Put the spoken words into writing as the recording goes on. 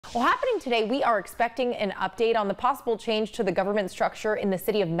Well, happening today, we are expecting an update on the possible change to the government structure in the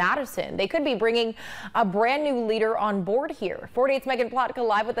city of Madison. They could be bringing a brand new leader on board here. 48's Megan Plotka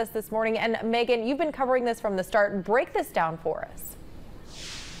live with us this morning. And Megan, you've been covering this from the start. Break this down for us.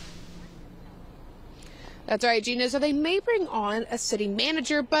 That's right, Gina. So they may bring on a city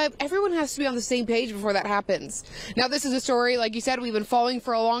manager, but everyone has to be on the same page before that happens. Now, this is a story, like you said, we've been following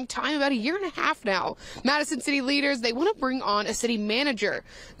for a long time, about a year and a half now. Madison city leaders, they want to bring on a city manager.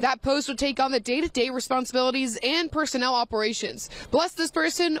 That post would take on the day-to-day responsibilities and personnel operations. Plus, this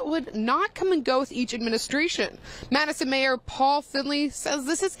person would not come and go with each administration. Madison Mayor Paul Finley says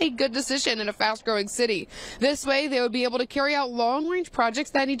this is a good decision in a fast-growing city. This way, they would be able to carry out long-range projects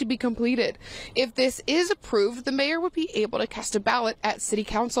that need to be completed. If this is approved, the mayor would be able to cast a ballot at city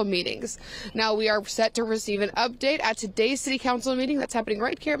council meetings. Now we are set to receive an update at today's city council meeting that's happening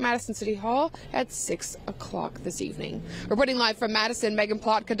right here at Madison City Hall at 6 o'clock this evening. Reporting live from Madison, Megan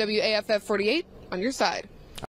Plotka, WAFF 48 on your side.